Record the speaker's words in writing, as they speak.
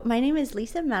My name is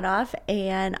Lisa Medoff,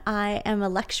 and I am a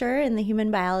lecturer in the Human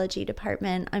Biology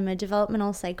Department. I'm a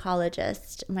developmental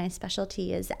psychologist. My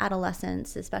specialty is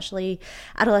adolescence, especially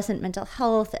adolescent mental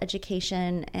health,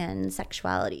 education, and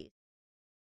sexuality.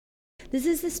 This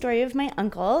is the story of my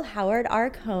uncle, Howard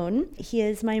R. Cohn. He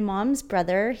is my mom's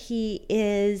brother. He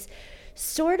is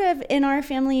sort of in our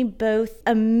family both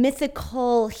a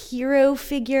mythical hero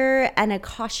figure and a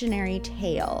cautionary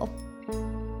tale.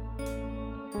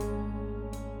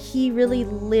 He really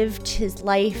lived his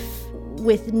life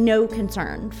with no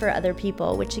concern for other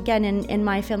people, which again, in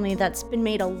my family, that's been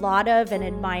made a lot of and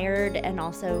admired and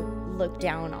also looked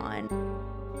down on.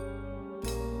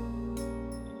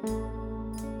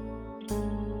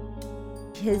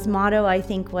 His motto, I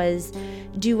think, was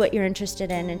do what you're interested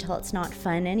in until it's not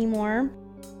fun anymore.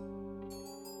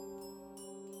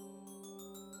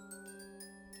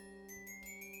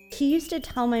 He used to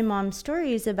tell my mom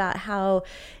stories about how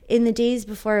in the days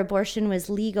before abortion was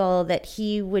legal that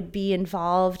he would be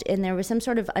involved and there was some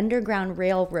sort of underground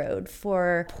railroad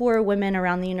for poor women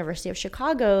around the University of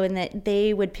Chicago, and that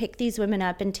they would pick these women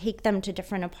up and take them to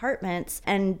different apartments,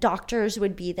 and doctors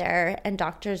would be there and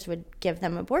doctors would give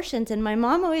them abortions. And my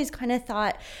mom always kind of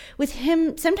thought with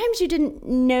him, sometimes you didn't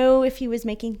know if he was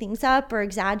making things up or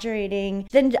exaggerating.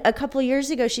 Then a couple years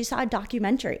ago, she saw a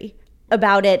documentary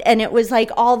about it, and it was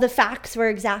like all the facts were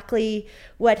exactly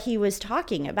what he was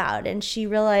talking about, and she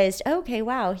realized, okay,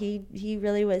 wow, he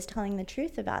really was telling the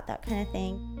truth about that kind of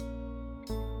thing.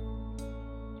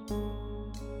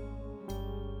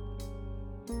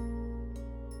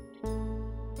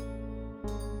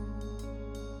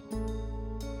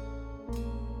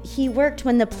 He worked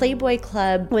when the Playboy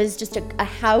Club was just a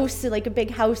house, like a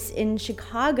big house in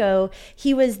Chicago.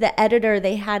 He was the editor.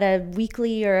 They had a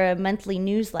weekly or a monthly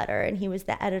newsletter, and he was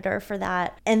the editor for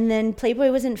that. And then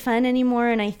Playboy wasn't fun anymore,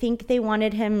 and I think they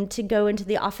wanted him to go into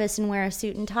the office and wear a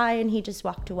suit and tie, and he just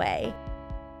walked away.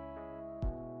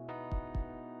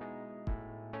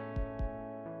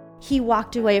 He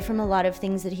walked away from a lot of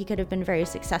things that he could have been very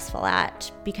successful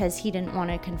at because he didn't want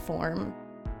to conform.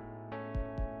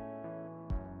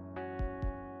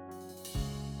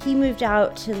 He moved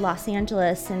out to Los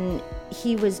Angeles, and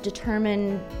he was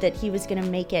determined that he was going to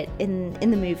make it in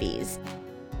the movies.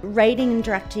 Writing and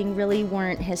directing really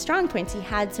weren't his strong points. He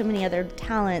had so many other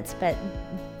talents, but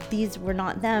these were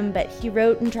not them. But he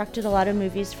wrote and directed a lot of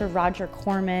movies for Roger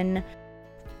Corman.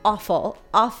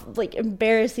 Like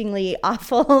embarrassingly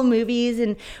awful movies.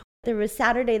 And there was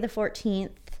Saturday the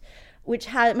 14th, which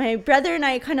had, my brother and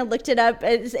I kind of looked it up.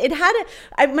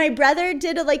 My brother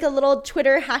did a little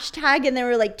Twitter hashtag, and there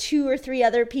were like 2 or 3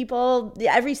 other people.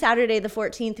 Every Saturday the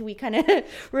 14th, we kind of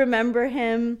remember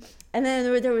him. And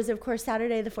then there was, of course,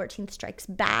 Saturday the 14th Strikes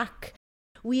Back.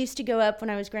 We used to go up,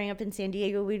 when I was growing up in San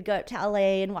Diego, we'd go up to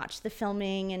LA and watch the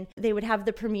filming, and they would have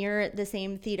the premiere at the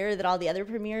same theater that all the other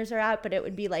premieres are at, but it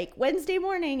would be like Wednesday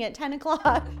morning at 10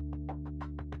 o'clock.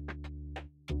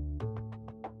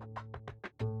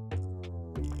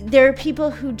 There are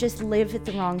people who just live at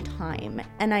the wrong time.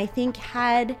 And I think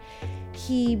had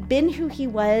he been who he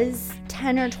was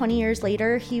 10 or 20 years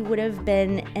later, he would have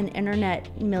been an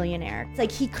internet millionaire. It's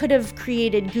like he could have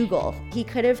created Google. He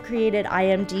could have created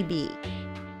IMDb.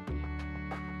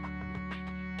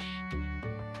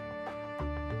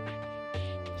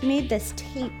 He made this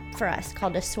tape for us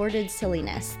called Assorted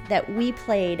Silliness that we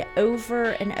played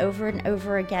over and over and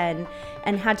over again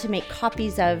and had to make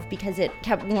copies of because it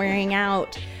kept wearing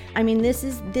out. I mean, this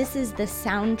is the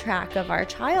soundtrack of our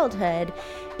childhood.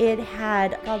 It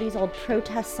had all these old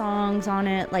protest songs on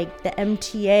it, like the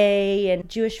MTA, and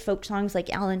Jewish folk songs like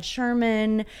Alan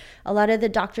Sherman, a lot of the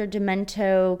Dr.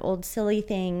 Demento, old silly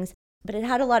things. But it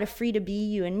had a lot of Free to Be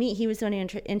You and Me. He was the one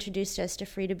who introduced us to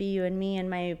Free to Be You and Me.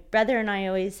 And my brother and I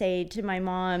always say to my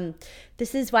mom,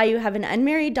 this is why you have an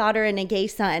unmarried daughter and a gay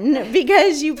son,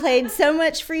 because you played so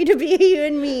much Free to Be You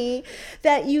and Me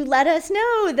that you let us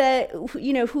know that,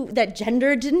 that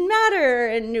gender didn't matter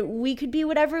and we could be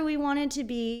whatever we wanted to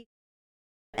be.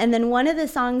 And then one of the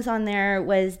songs on there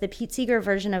was the Pete Seeger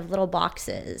version of Little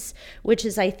Boxes, which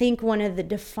is, I think, one of the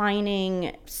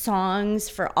defining songs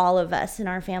for all of us in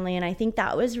our family. And I think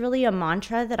that was really a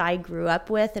mantra that I grew up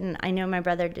with, and I know my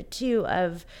brother did too,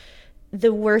 of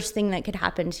the worst thing that could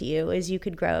happen to you is you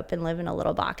could grow up and live in a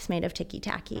little box made of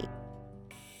ticky-tacky.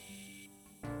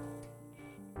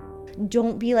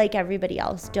 Don't be like everybody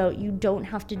else. You don't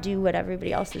have to do what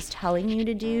everybody else is telling you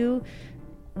to do.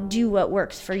 Do what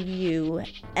works for you,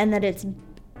 and that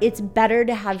it's better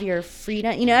to have your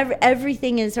freedom.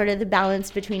 Everything is sort of the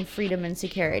balance between freedom and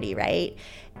security, right?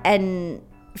 And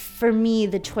for me,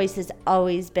 the choice has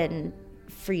always been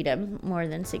freedom more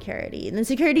than security. And the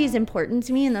security is important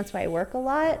to me, and that's why I work a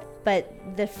lot, but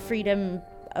the freedom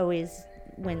always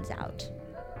wins out.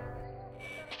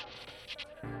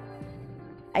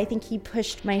 I think he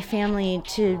pushed my family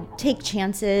to take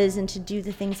chances and to do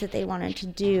the things that they wanted to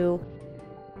do.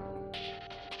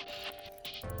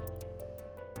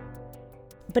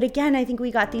 But again, I think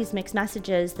we got these mixed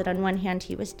messages that on one hand,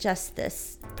 he was just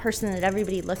this person that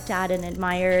everybody looked at and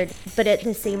admired. But at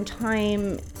the same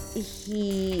time,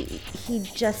 he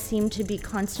just seemed to be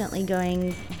constantly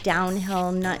going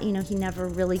downhill. He never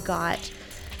really got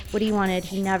what he wanted.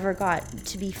 He never got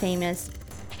to be famous.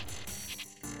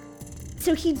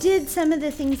 So he did some of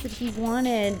the things that he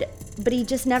wanted, but he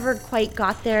just never quite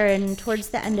got there. And towards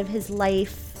the end of his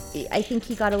life, I think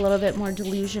he got a little bit more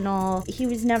delusional. He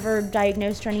was never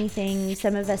diagnosed or anything.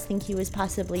 Some of us think he was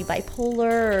possibly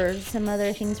bipolar or some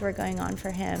other things were going on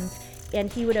for him.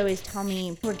 And he would always tell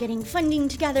me, we're getting funding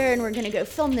together and we're gonna go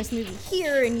film this movie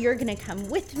here and you're gonna come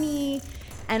with me.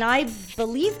 And I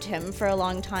believed him for a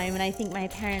long time. And I think my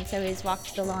parents always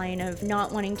walked the line of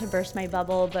not wanting to burst my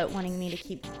bubble, but wanting me to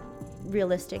keep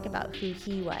realistic about who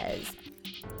he was.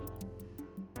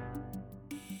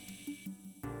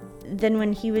 Then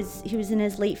when he was in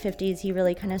his late 50s, he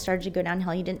really kind of started to go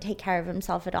downhill. He didn't take care of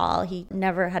himself at all. He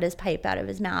never had his pipe out of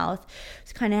his mouth. It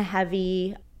was kind of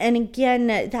heavy. And again,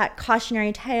 that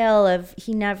cautionary tale of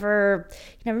he never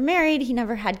married, he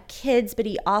never had kids, but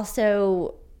he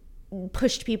also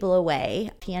pushed people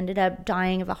away. He ended up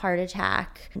dying of a heart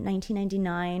attack in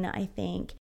 1999, I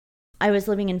think. I was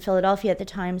living in Philadelphia at the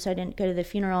time, so I didn't go to the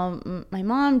funeral. My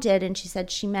mom did, and she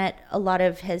said she met a lot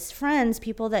of his friends,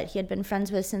 people that he had been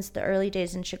friends with since the early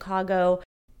days in Chicago.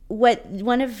 What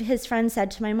one of his friends said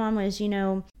to my mom was,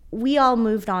 we all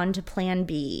moved on to Plan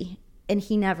B, and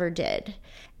he never did.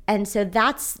 And so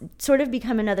that's sort of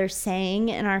become another saying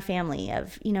in our family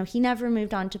of, he never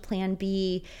moved on to Plan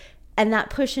B. And that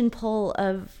push and pull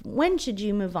of when should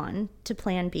you move on to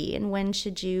Plan B and when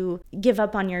should you give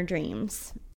up on your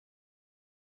dreams?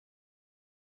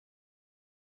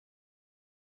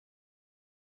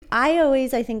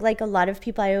 I think like a lot of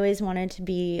people, I always wanted to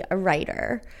be a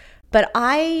writer. But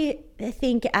I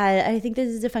think this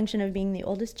is a function of being the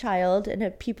oldest child and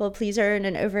a people pleaser and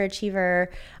an overachiever.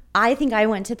 I think I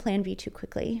went to Plan B too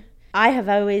quickly. I have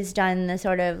always done the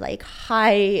sort of like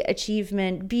high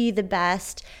achievement, be the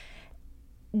best.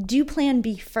 Do Plan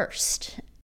B first.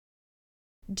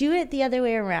 Do it the other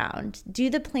way around. Do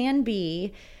the Plan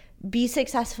B, be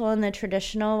successful in the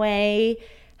traditional way,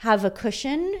 have a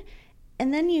cushion,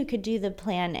 and then you could do the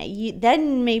Plan A.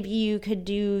 Then maybe you could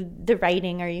do the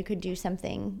writing or you could do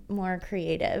something more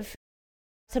creative.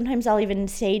 Sometimes I'll even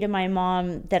say to my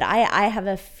mom that I have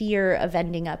a fear of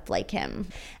ending up like him.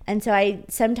 And so I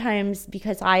sometimes,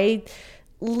 because I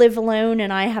live alone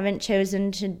and I haven't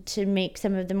chosen to make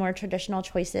some of the more traditional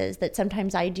choices, that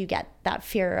sometimes I do get that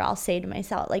fear. I'll say to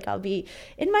myself, like I'll be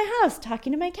in my house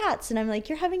talking to my cats and I'm like,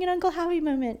 you're having an Uncle Howie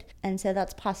moment. And so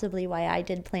that's possibly why I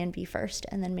did Plan B first,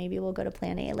 and then maybe we'll go to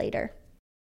Plan A later.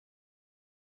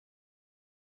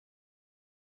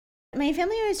 My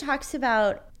family always talks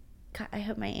about, God, I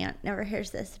hope my aunt never hears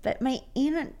this, but my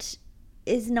aunt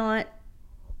is not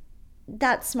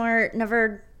that smart,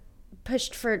 never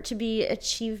pushed for it to be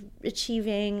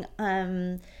achieving,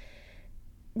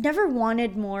 never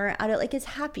wanted more out of, like, is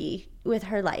happy with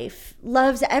her life,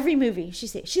 loves every movie she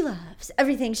sees, she loves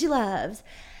everything she loves.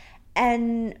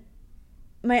 And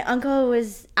my uncle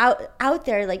was out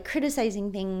there like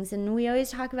criticizing things, and we always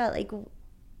talk about like,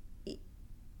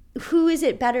 who is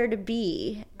it better to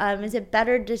be? Is it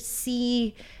better to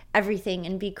see everything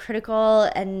and be critical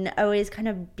and always kind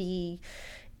of be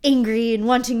angry and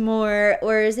wanting more?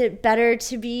 Or is it better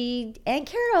to be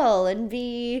Aunt Carol and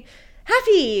be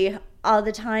happy all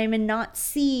the time and not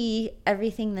see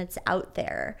everything that's out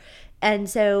there? And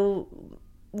so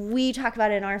we talk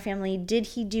about in our family, did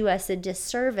he do us a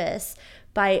disservice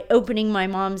by opening my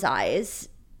mom's eyes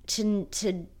to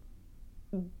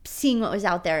seeing what was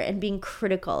out there and being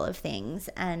critical of things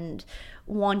and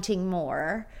wanting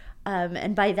more?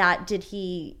 And by that, did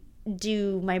he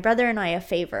do my brother and I a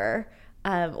favor?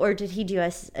 Or did he do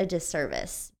us a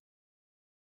disservice?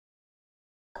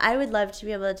 I would love to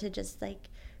be able to just like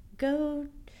go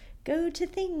to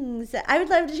things. I would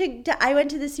love to. I went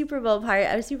to the Super Bowl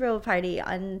party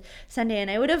on Sunday,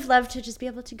 and I would have loved to just be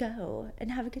able to go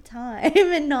and have a good time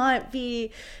and not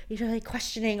be, like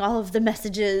questioning all of the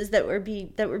messages that were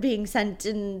being sent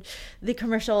in the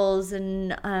commercials,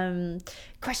 and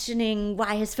questioning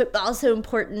why is football so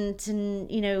important,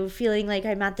 and feeling like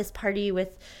I'm at this party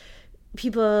with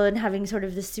people and having sort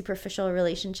of this superficial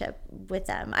relationship with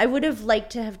them. I would have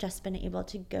liked to have just been able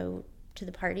to go to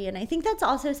the party. And I think that's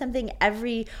also something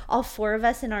all four of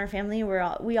us in our family,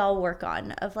 we all work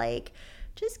on, of like,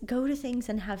 just go to things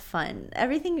and have fun.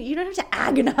 Everything, you don't have to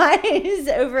agonize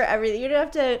over everything. You don't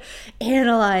have to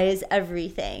analyze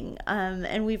everything.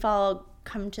 And we've all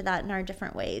come to that in our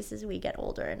different ways as we get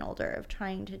older and older, of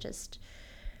trying to just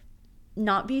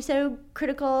not be so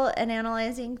critical and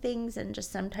analyzing things, and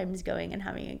just sometimes going and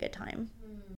having a good time.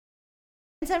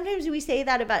 And sometimes we say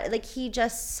that about, like, he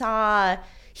saw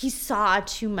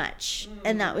too much,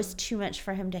 and that was too much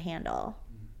for him to handle.